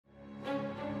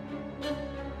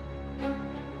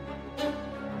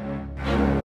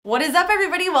What is up,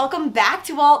 everybody? Welcome back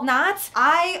to Altknots.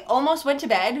 I almost went to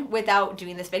bed without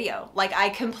doing this video. Like, I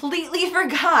completely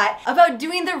forgot about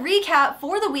doing the recap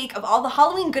for the week of all the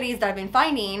Halloween goodies that I've been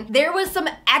finding. There was some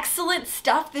excellent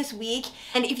stuff this week,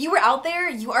 and if you were out there,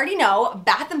 you already know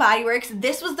Bath & Body Works,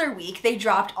 this was their week. They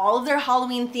dropped all of their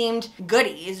Halloween themed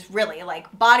goodies, really,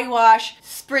 like body wash,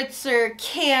 spritzer,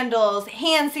 candles,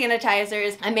 hand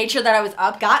sanitizers. I made sure that I was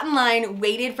up, got in line,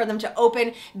 waited for them to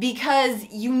open because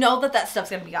you know that stuff's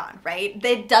gonna be gone, right?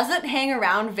 It doesn't hang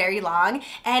around very long,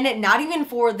 and not even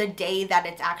for the day that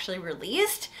it's actually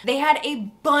released. They had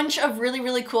a bunch of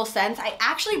really cool scents. I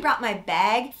actually brought my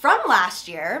bag from last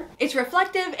year. It's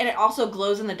reflective and it also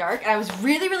glows in the dark, and I was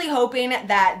really hoping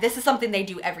that this is something they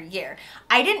do every year.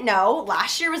 I didn't know.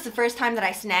 Last year was the first time that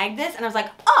I snagged this, and I was like,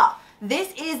 oh,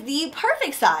 this is the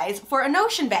perfect size for a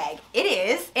Notion bag. It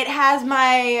is. It has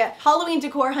my Halloween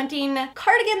decor hunting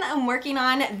cardigan that I'm working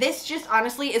on. This just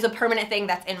honestly is a permanent thing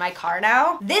that's in my car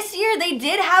now. This year they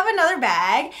did have another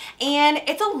bag, and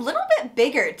it's a little bit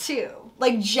bigger too.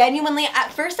 Like, genuinely,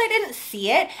 at first I didn't see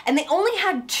it, and they only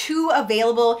had 2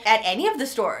 available at any of the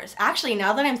stores. Actually,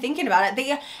 now that I'm thinking about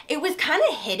it, it was kind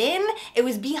of hidden. It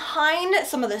was behind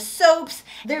some of the soaps.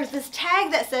 There's this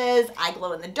tag that says, I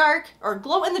glow in the dark, or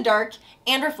glow in the dark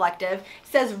and reflective. It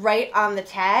says right on the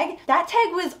tag. That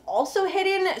tag was also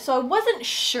hidden, so I wasn't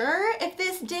sure if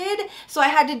this did, so I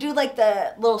had to do like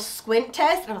the little squint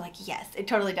test, and I was like, yes, it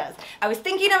totally does. I was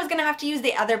thinking I was gonna have to use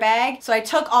the other bag, so I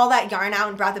took all that yarn out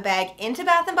and brought the bag into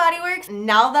Bath & Body Works.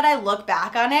 Now that I look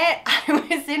back on it, I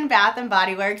was in Bath &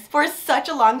 Body Works for such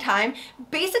a long time,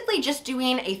 basically just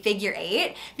doing a figure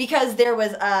 8, because there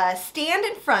was a stand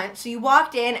in front, so you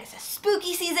walked in, it says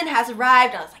spooky season has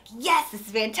arrived, and I was like, yes, this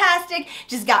is fantastic.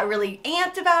 Just got really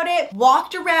amped about it.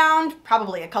 Walked around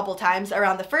probably a couple times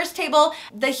around the first table.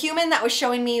 The human that was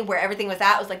showing me where everything was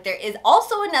at was like, there is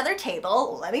also another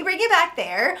table. Let me bring it back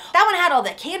there. That one had all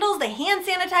the candles, the hand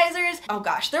sanitizers. Oh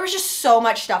gosh, there was just so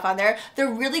much stuff on there. The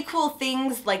really cool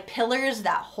things like pillars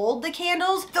that hold the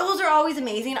candles. Those are always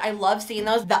amazing. I love seeing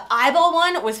those. The eyeball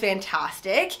one was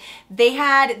fantastic. They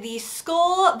had the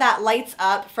skull that lights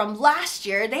up from last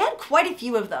year. They had quite a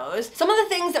few of those. Some of the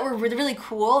things that were really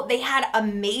cool, they had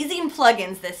amazing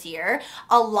plugins this year.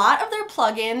 A lot of their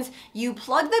plugins, you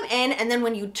plug them in, and then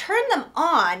when you turn them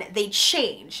on, they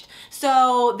changed.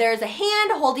 So there's a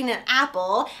hand holding an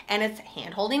apple, and it's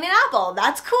hand holding an apple.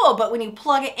 That's cool, but when you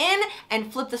plug it in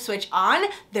and flip the switch on,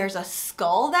 there's a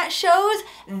skull that shows.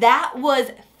 That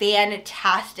was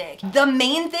fantastic. The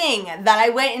main thing that I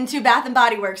went into Bath &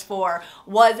 Body Works for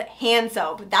was hand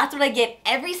soap. That's what I get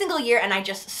every single year, and I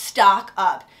just stock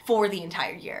up for the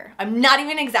entire year. I'm not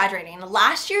even exaggerating.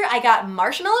 Last year I got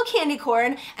marshmallow candy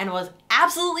corn and was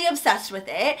absolutely obsessed with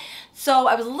it. So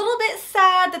I was a little bit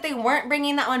sad that they weren't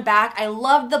bringing that one back. I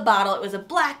loved the bottle. It was a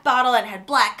black bottle and it had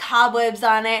black cobwebs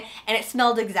on it, and it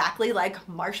smelled exactly like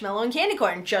marshmallow and candy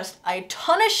corn. Just a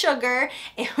ton of sugar.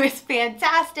 It was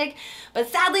fantastic, but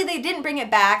sadly they didn't bring it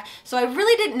back, so I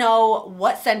really didn't know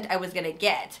what scent I was gonna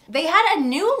get. They had a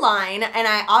new line, and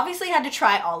I obviously had to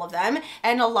try all of them,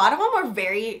 and a lot of them were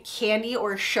very candy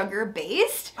or sugar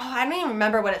based. Oh, I don't even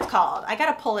remember what it's called. I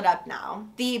gotta pull it up now.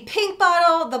 The pink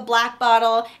bottle, the black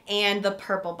bottle, and the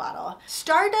purple bottle.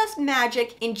 Stardust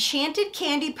Magic Enchanted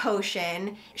Candy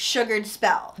Potion Sugared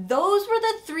Spell. Those were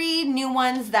the 3 new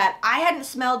ones that I hadn't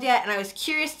smelled yet, and I was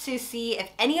curious to see if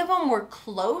any of them were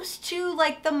close to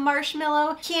like the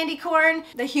marshmallow candy corn.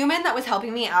 The human that was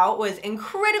helping me out was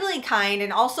incredibly kind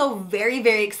and also very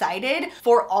excited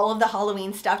for all of the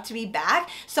Halloween stuff to be back,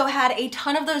 so had a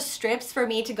ton of those strips for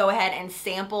me to go ahead and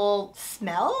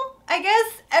smell, I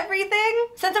guess, everything.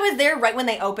 Since I was there right when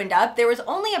they opened up, there was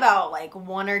only about like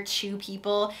 1 or 2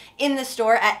 people in the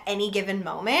store at any given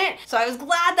moment. So I was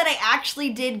glad that I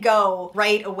actually did go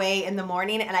right away in the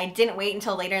morning, and I didn't wait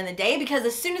until later in the day, because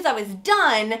as soon as I was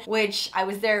done, which I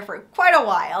was there for quite a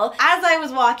while, as I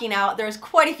was walking out, there was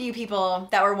quite a few people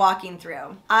that were walking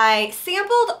through. I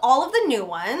sampled all of the new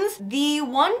ones. The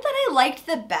one that I liked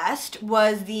the best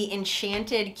was the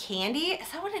Enchanted Candy. Is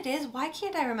that what it is? Why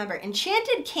can't I remember?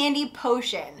 Enchanted Candy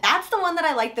Potion. That's the one that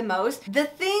I liked the most. The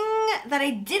thing that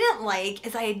I didn't like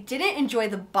is I didn't enjoy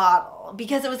the bottle,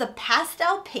 because it was a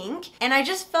pastel pink, and I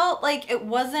just felt like it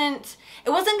wasn't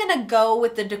gonna go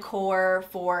with the decor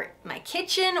for my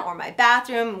kitchen or my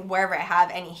bathroom, wherever I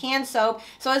have any hand soap.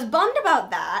 So I was bummed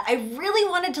about that. I really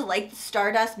wanted to like the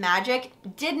Stardust Magic.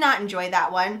 Did not enjoy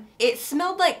that one. It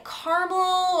smelled like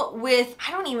caramel with,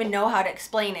 I don't even know how to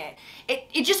explain it.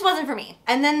 It just wasn't for me.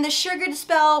 And then the Sugared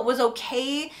Spell was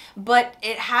okay, but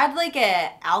it had like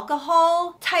a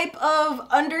alcohol type of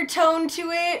undertone to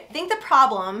it. I think the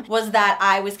problem was that that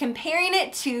I was comparing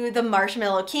it to the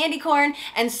marshmallow candy corn,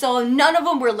 and so none of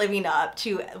them were living up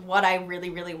to what I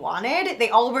really wanted. They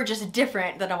all were just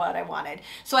different than what I wanted.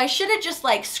 So I should have just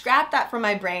like scrapped that from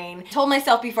my brain, told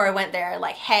myself before I went there,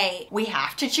 like, hey, we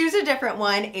have to choose a different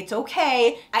one. It's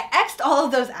okay. I X'd all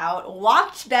of those out,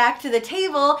 walked back to the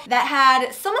table that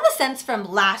had some of the scents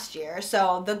from last year.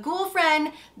 So the Ghoul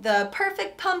Friend, the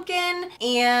Perfect Pumpkin,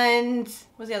 and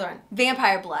what was the other one?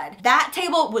 Vampire Blood. That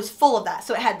table was full of that.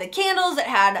 So it had the candles, it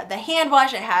had the hand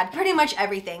wash, it had pretty much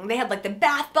everything. They had like the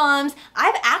bath bombs.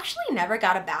 I've actually never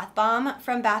got a bath bomb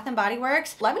from Bath & Body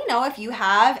Works. Let me know if you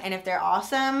have and if they're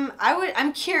awesome.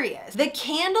 I'm curious. The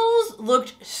candles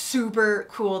looked super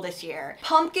cool this year.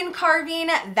 Pumpkin carving,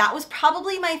 that was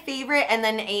probably my favorite, and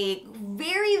then a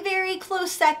very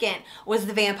close second was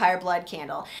the Vampire Blood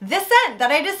candle. This scent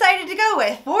that I decided to go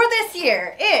with for this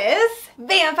year is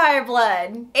Vampire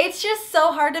Blood. It's just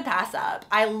so hard to pass up.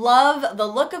 I love the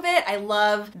look of it. I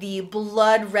love the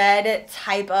blood red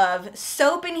type of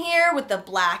soap in here with the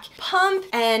black pump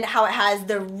and how it has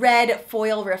the red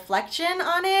foil reflection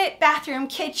on it. Bathroom,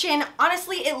 kitchen,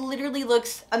 honestly, it literally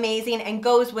looks amazing and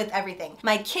goes with everything.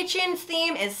 My kitchen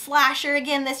theme is slasher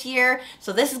again this year,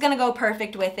 so this is gonna go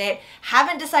perfect with it.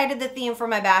 Haven't decided the theme for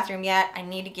my bathroom yet. I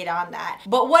need to get on that.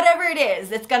 But whatever it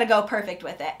is, it's gonna go perfect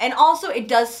with it. And also it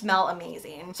does smell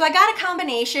amazing. So I got a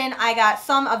combination. I got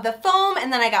some of the foam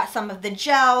and then I got some of the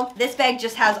gel. This bag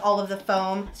just has all of the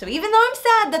foam. So even though I'm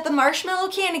sad that the marshmallow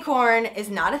candy corn is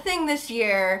not a thing this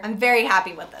year, I'm very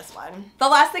happy with this one. The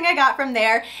last thing I got from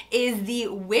there is the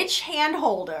witch hand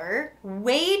holder.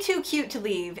 Way too cute to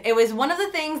leave. It was one of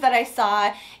the things that I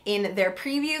saw in their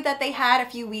preview that they had a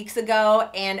few weeks ago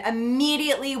and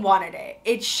immediately wanted it.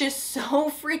 It's just so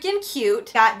freaking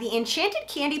cute. Got the Enchanted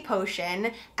Candy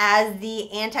Potion as the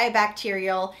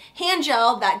antibacterial hand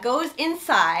gel that goes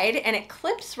inside and it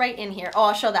clips right in here. Oh,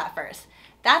 I'll show that first.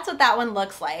 That's what that one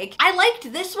looks like. I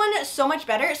liked this one so much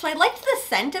better. So I liked the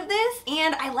scent of this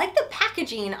and I like the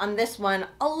packaging on this one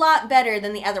a lot better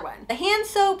than the other one. The hand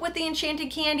soap with the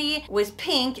Enchanted Candy was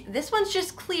pink. This one's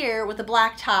just clear with a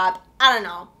black top. I don't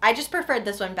know. I just preferred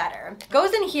this one better.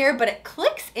 Goes in here, but it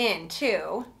clicks in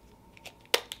too.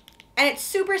 And it's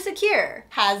super secure.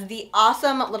 Has the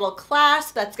awesome little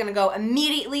clasp that's gonna go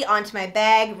immediately onto my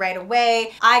bag right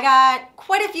away. I got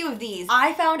quite a few of these.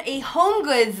 I found a Home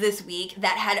Goods this week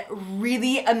that had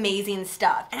really amazing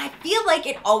stuff. And I feel like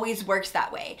it always works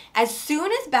that way. As soon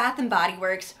as Bath & Body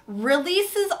Works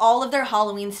releases all of their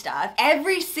Halloween stuff,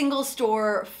 every single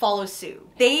store follows suit.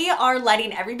 They are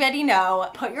letting everybody know,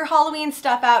 put your Halloween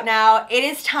stuff out now. It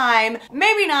is time.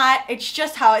 Maybe not, it's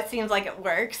just how it seems like it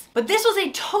works. But this was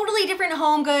a totally different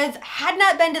Home Goods. Had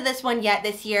not been to this one yet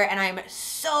this year and I'm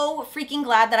so freaking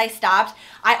glad that I stopped.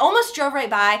 I almost drove right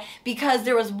by because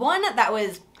there was one that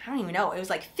was, I don't even know, it was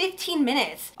like 15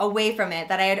 minutes away from it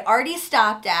that I had already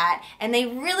stopped at and they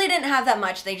really didn't have that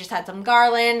much. They just had some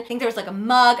garland. I think there was like a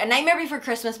mug, a Nightmare Before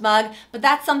Christmas mug, but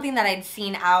that's something that I'd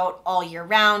seen out all year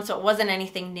round, so it wasn't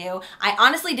anything new. I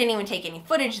honestly didn't even take any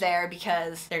footage there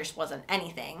because there just wasn't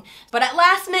anything. But at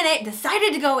last minute,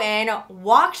 decided to go in,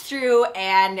 walked through,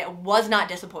 and was not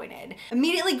disappointed.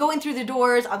 Immediately going through the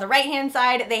doors on the right-hand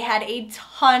side, they had a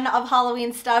ton of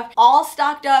Halloween stuff, all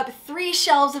stocked up, 3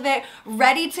 shelves of it,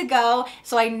 ready to go.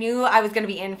 So I knew I was gonna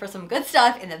be in for some good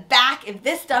stuff in the back. If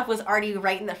this stuff was already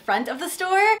right in the front of the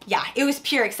store, yeah, it was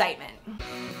pure excitement.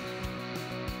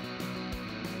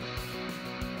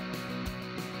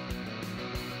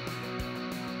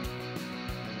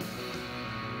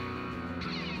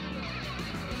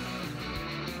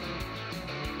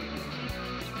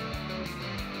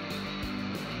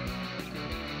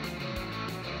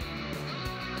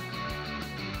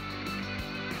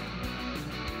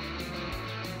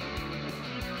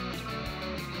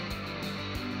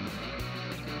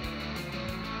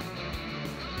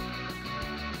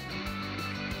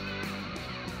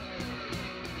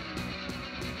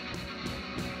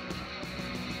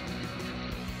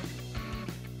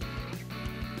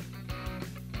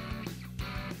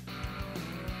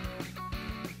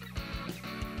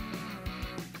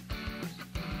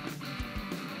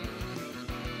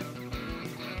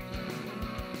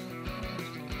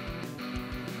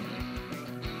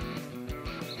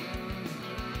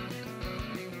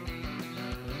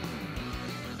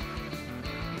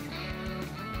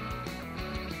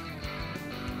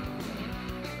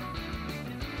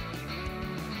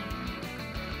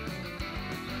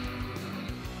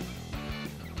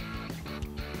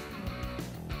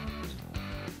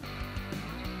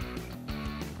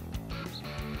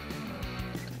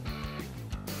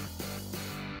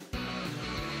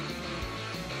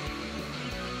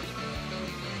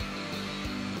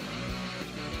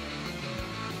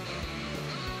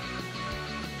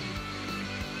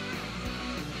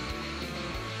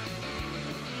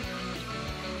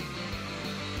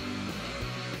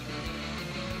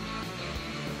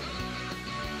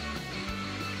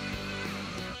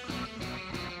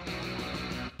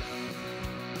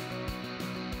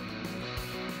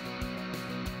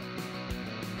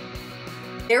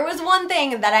 There was one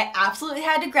thing that I absolutely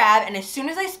had to grab, and as soon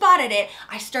as I spotted it,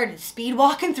 I started speed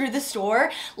walking through the store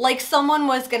like someone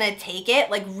was gonna take it,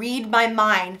 like read my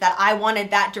mind that I wanted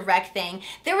that direct thing.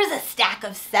 There was a stack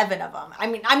of 7 of them. I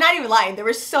mean, I'm not even lying, there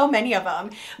were so many of them,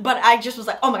 but I just was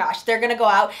like, oh my gosh, they're gonna go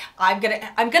out. I'm gonna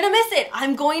miss it.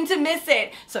 I'm going to miss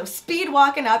it. So speed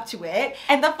walking up to it.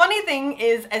 And the funny thing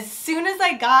is, as soon as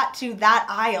I got to that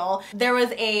aisle, there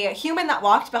was a human that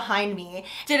walked behind me,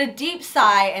 did a deep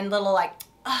sigh and little like,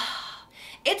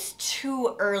 it's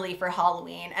too early for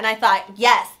Halloween. And I thought,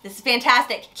 yes, this is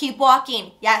fantastic. Keep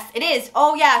walking. Yes, it is.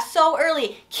 Oh yeah, so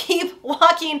early. Keep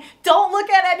walking. Don't look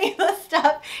at any of the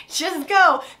stuff. Just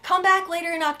go. Come back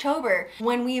later in October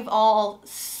when we've all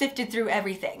sifted through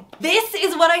everything. This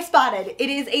is what I spotted. It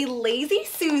is a Lazy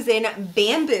Susan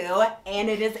bamboo, and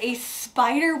it is a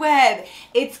spider web.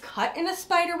 It's cut in a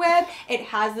spider web. It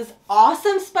has this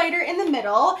awesome spider in the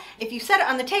middle. If you set it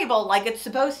on the table like it's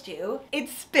supposed to, it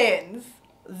spins.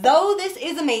 Though this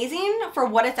is amazing for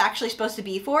what it's actually supposed to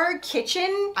be for,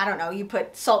 kitchen, I don't know, you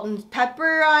put salt and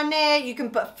pepper on it, you can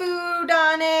put food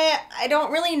on it. I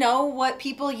don't really know what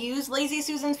people use Lazy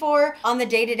Susans for on the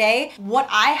day-to-day. What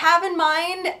I have in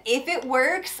mind, if it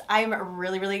works, I'm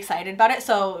really, really excited about it.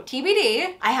 So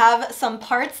TBD, I have some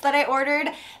parts that I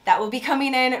ordered that will be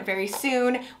coming in very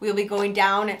soon. We'll be going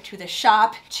down to the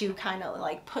shop to kind of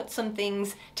like put some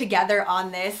things together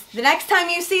on this. The next time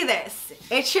you see this,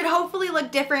 it should hopefully look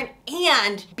different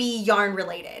and be yarn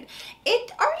related.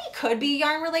 It already could be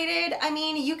yarn related. I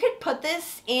mean, you could put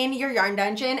this in your yarn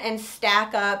dungeon and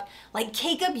stack up, like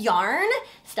cake up yarn,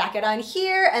 stack it on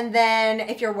here, and then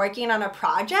if you're working on a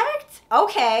project,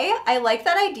 okay, I like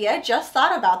that idea. Just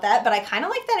thought about that, but I kind of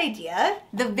like that idea.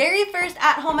 The very first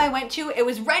at home I went to, it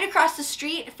was right across the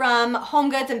street from Home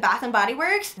Goods and Bath and Body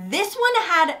Works. This one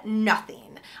had nothing.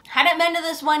 Hadn't been to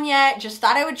this one yet, just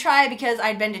thought I would try because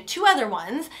I'd been to 2 other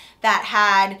ones that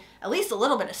had at least a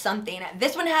little bit of something.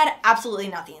 This one had absolutely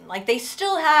nothing. Like they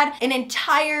still had an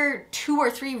entire 2 or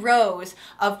 3 rows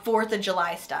of 4th of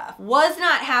July stuff. Was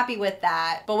not happy with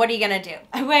that, but what are you gonna do?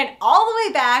 I went all the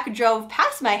way back, drove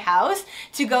past my house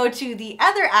to go to the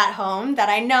other at home that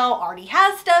I know already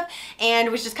has stuff and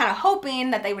was just kind of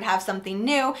hoping that they would have something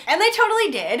new, and they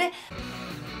totally did.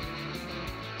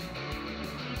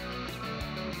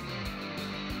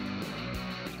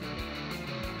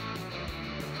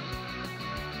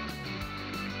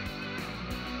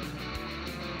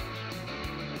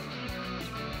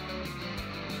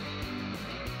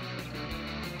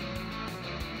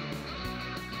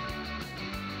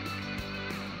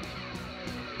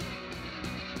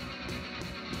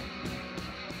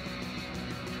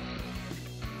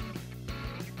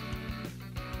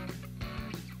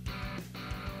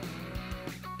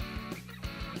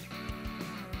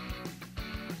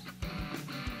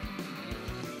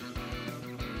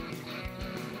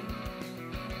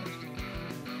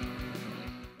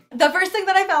 The first thing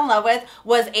that I fell in love with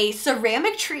was a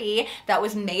ceramic tree that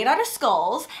was made out of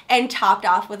skulls and topped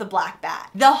off with a black bat.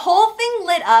 The whole thing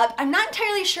lit up. I'm not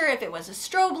entirely sure if it was a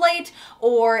strobe light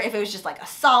or if it was just like a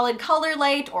solid color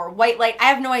light or white light. I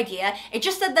have no idea. It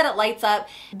just said that it lights up.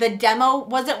 The demo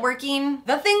wasn't working.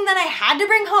 The thing that I had to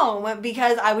bring home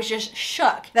because I was just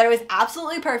shook that it was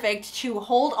absolutely perfect to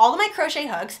hold all of my crochet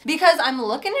hooks because I'm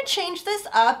looking to change this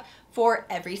up for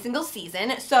every single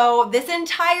season. So this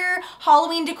entire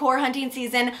Halloween decor hunting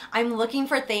season, I'm looking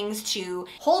for things to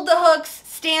hold the hooks,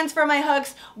 stands for my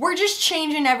hooks. We're just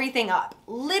changing everything up.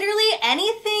 Literally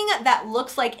anything that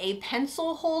looks like a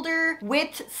pencil holder,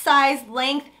 width, size,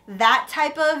 length, that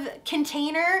type of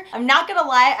container. I'm not gonna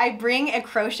lie, I bring a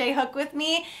crochet hook with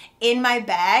me in my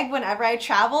bag whenever I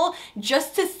travel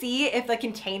just to see if the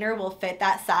container will fit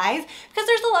that size, because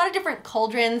there's a lot of different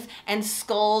cauldrons and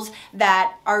skulls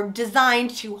that are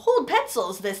designed to hold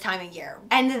pencils this time of year.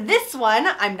 And this one,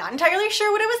 I'm not entirely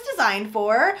sure what it was designed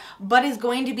for, but is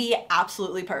going to be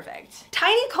absolutely perfect.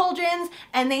 Tiny cauldrons,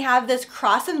 and they have this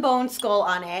cross and bone skull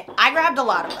on it. I grabbed a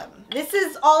lot of them. This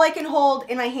is all I can hold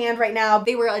in my hand right now.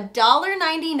 They were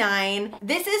 $1.99.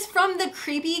 This is from the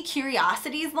Creepy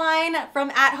Curiosities line from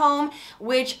At Home,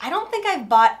 which I don't think I've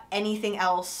bought anything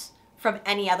else from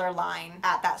any other line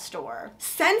at that store.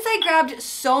 Since I grabbed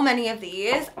so many of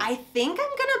these, I think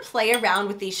I'm gonna play around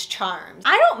with these charms.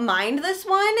 I don't mind this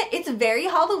one. It's very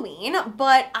Halloween,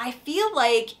 but I feel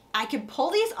like I could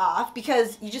pull these off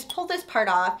because you just pull this part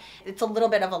off. It's a little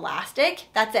bit of elastic.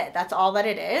 That's it. That's all that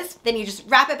it is. Then you just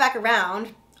wrap it back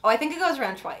around. Oh, I think it goes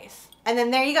around twice. And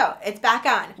then there you go, it's back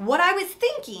on. What I was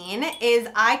thinking is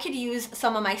I could use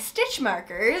some of my stitch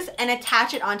markers and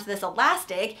attach it onto this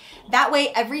elastic. That way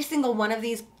every single one of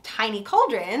these tiny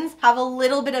cauldrons have a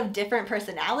little bit of different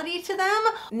personality to them.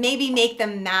 Maybe make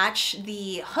them match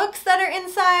the hooks that are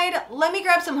inside. Let me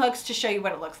grab some hooks to show you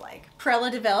what it looks like.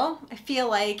 Cruella de Vil, I feel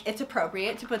like it's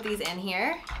appropriate to put these in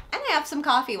here. And I have some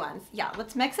coffee ones. Yeah,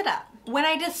 let's mix it up. When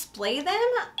I display them,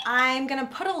 I'm gonna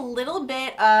put a little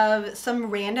bit of some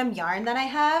random yarn that I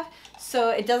have so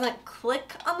it doesn't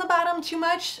click on the bottom too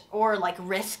much or like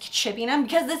risk chipping them,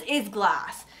 because this is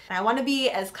glass. And I want to be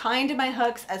as kind to my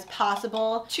hooks as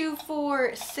possible. 2,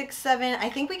 4, 6, 7. I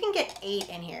think we can get 8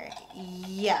 in here.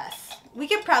 Yes. We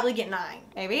could probably get 9,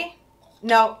 maybe?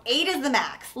 No, 8 is the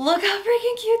max. Look how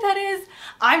freaking cute that is.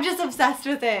 I'm just obsessed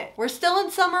with it. We're still in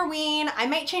Summerween. I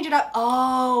might change it up.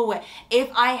 Oh, if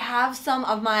I have some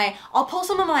of my, I'll pull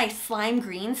some of my slime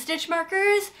green stitch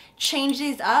markers, change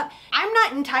these up. I'm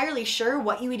not entirely sure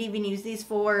what you would even use these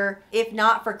for, if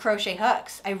not for crochet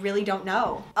hooks. I really don't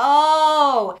know.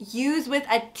 Oh, use with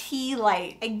a tea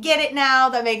light. I get it now.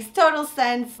 That makes total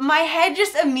sense. My head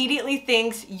just immediately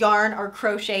thinks yarn or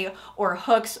crochet or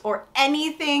hooks or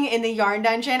anything in the yarn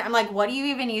dungeon. I'm like, what do you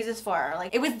even use this for?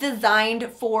 Like, it was designed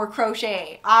for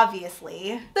crochet,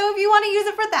 obviously. So if you want to use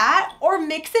it for that or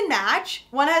mix and match,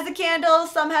 one has a candle,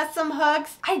 some has some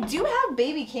hooks. I do have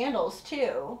baby candles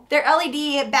too. They're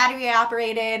LED, battery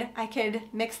operated. I could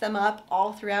mix them up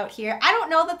all throughout here. I don't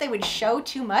know that they would show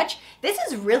too much. This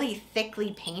is really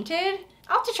thickly painted.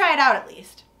 I'll have to try it out at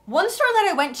least. One store that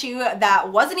I went to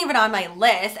that wasn't even on my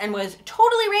list and was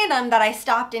totally random that I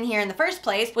stopped in here in the first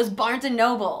place was Barnes &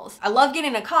 Noble's. I love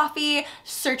getting a coffee,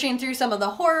 searching through some of the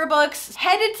horror books,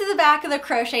 headed to the back of the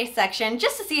crochet section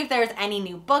just to see if there was any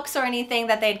new books or anything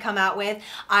that they'd come out with.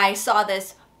 I saw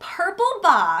this purple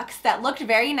box that looked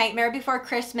very Nightmare Before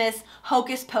Christmas,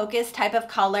 Hocus Pocus type of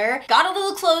color. Got a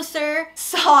little closer,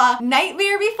 saw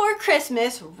Nightmare Before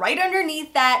Christmas right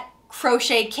underneath that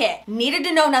crochet kit. Needed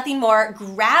to know nothing more,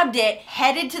 grabbed it,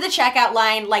 headed to the checkout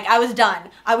line like I was done.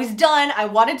 I was done. I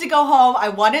wanted to go home. I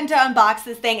wanted to unbox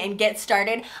this thing and get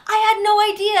started. I had no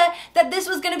idea that this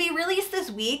was going to be released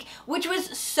this week, which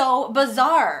was so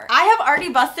bizarre. I have already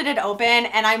busted it open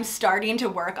and I'm starting to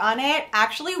work on it.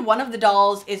 Actually, one of the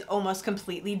dolls is almost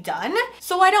completely done,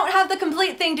 so I don't have the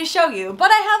complete thing to show you, but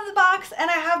I have the box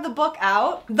and I have the book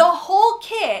out. The whole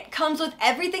kit comes with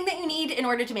everything that you need in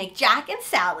order to make Jack and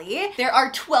Sally. There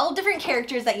are 12 different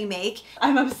characters that you make.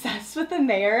 I'm obsessed with the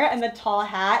mayor and the tall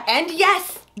hat. And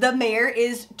yes, the mayor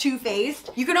is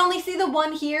two-faced. You can only see the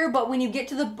one here, but when you get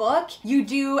to the book, you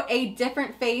do a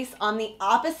different face on the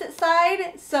opposite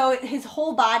side, so his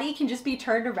whole body can just be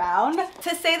turned around.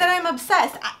 To say that I'm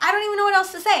obsessed, I don't even know what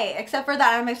else to say, except for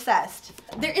that I'm obsessed.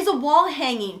 There is a wall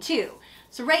hanging too.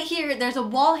 So right here, there's a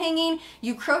wall hanging.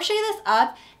 You crochet this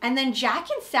up, and then Jack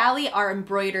and Sally are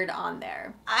embroidered on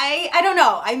there. I don't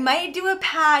know. I might do a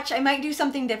patch. I might do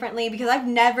something differently because I've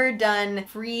never done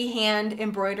freehand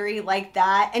embroidery like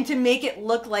that. And to make it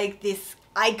look like this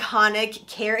iconic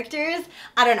characters,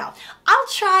 I don't know. I'll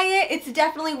try it. It's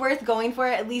definitely worth going for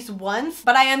it at least once,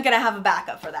 but I am gonna have a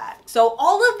backup for that. So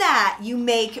all of that you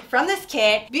make from this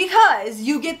kit because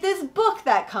you get this book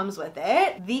that comes with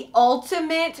it, the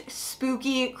ultimate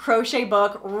spooky crochet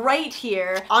book right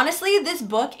here. Honestly, this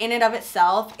book in and of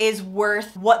itself is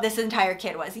worth what this entire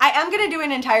kit was. I am gonna do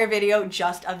an entire video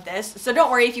just of this, so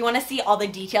don't worry if you want to see all the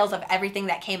details of everything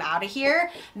that came out of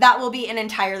here. That will be an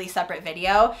entirely separate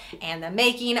video, and the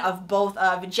making of both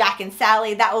of Jack and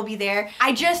Sally, that will be there.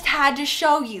 I just had to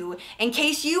show you in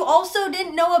case you also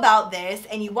didn't know about this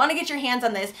and you want to get your hands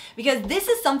on this, because this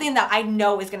is something that I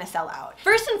know is going to sell out.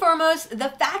 First and foremost, the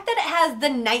fact that it has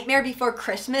the Nightmare Before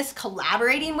Christmas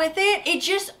collaborating with it, it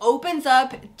just opens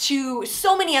up to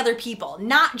so many other people,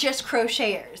 not just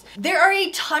crocheters. There are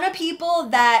a ton of people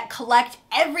that collect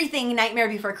everything Nightmare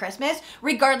Before Christmas,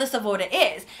 regardless of what it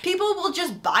is. People will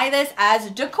just buy this as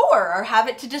decor or have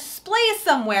it to display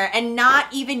somewhere and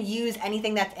not even use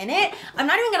anything that's in it. I'm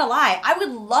not even gonna lie, I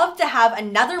would love to have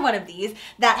another one of these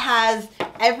that has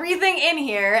everything in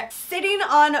here sitting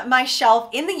on my shelf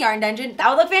in the yarn dungeon. That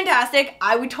would look fantastic.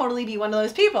 I would totally be one of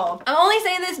those people. I'm only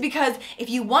saying this because if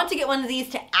you want to get one of these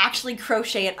to actually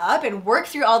crochet it up and work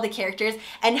through all the characters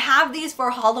and have these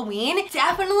for Halloween,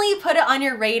 definitely put it on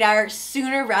your radar soon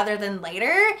sooner rather than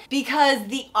later because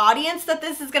the audience that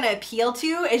this is gonna appeal to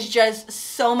is just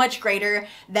so much greater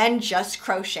than just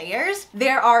crocheters.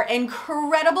 There are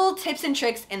incredible tips and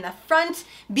tricks in the front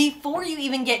before you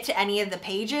even get to any of the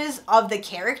pages of the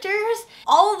characters.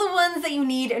 All of the ones that you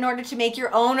need in order to make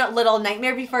your own little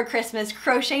Nightmare Before Christmas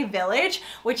crochet village,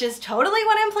 which is totally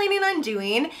what I'm planning on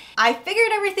doing. I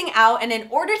figured everything out, and in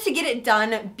order to get it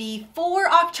done before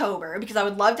October, because I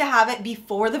would love to have it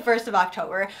before the 1st of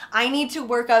October, I need to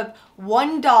work up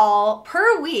 1 doll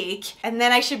per week, and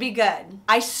then I should be good.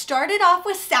 I started off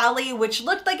with Sally, which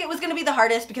looked like it was gonna be the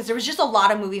hardest because there was just a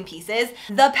lot of moving pieces.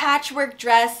 The patchwork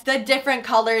dress, the different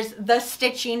colors, the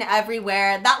stitching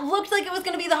everywhere, that looked like it was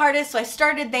gonna be the hardest, so I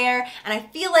started there, and I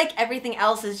feel like everything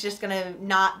else is just gonna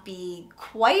not be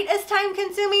quite as time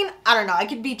consuming. I don't know, I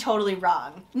could be totally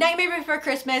wrong. Nightmare Before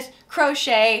Christmas,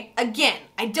 crochet, again,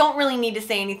 I don't really need to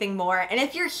say anything more, and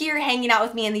if you're here hanging out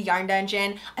with me in the yarn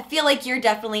dungeon, I feel like you're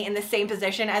definitely in the same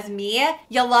position as me.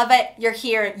 You love it, you're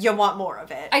here, you want more of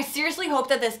it. I seriously hope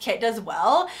that this kit does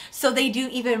well, so they do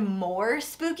even more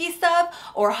spooky stuff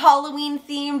or Halloween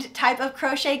themed type of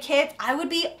crochet kits. I would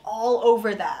be all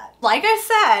over that. Like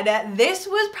I said, this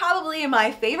was probably my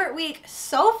favorite week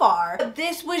so far.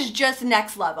 This was just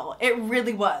next level. It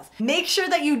really was. Make sure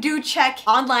that you do check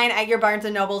online at your Barnes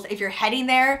 & Nobles if you're heading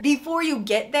there before you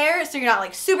get there, so you're not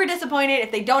like super disappointed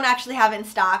if they don't actually have it in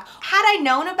stock. Had I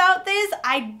known about this,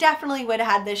 I definitely would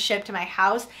have had this shipped to my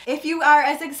house. If you are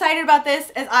as excited about this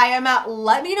as I am,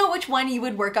 let me know which one you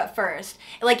would work up first.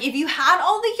 Like if you had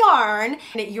all the yarn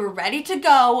and you're ready to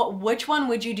go, which one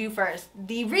would you do first?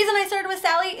 The reason I started with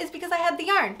Sally is because I had the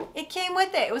yarn. It came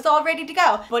with it. It was all ready to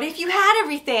go. But if you had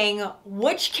everything,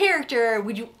 which character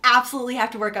would you absolutely have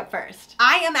to work up first?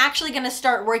 I am actually gonna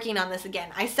start working on this again.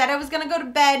 I said I was gonna go to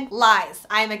bed. Lies.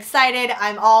 I'm excited.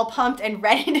 I'm all pumped and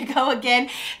ready to go again.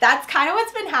 That's kind of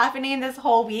what's been happening this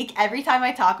whole week. Every time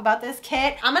I talk about this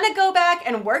kit, I'm gonna go back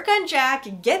and work on Jack,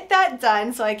 get that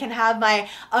done so I can have my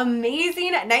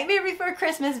amazing Nightmare Before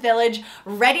Christmas village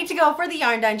ready to go for the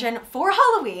yarn dungeon for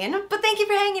Halloween. But thank you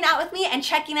for hanging out with me and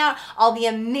checking out all the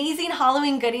amazing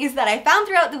Halloween goodies that I found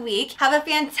throughout the week. Have a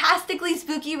fantastically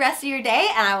spooky rest of your day,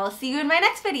 and I will see you in my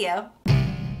next video.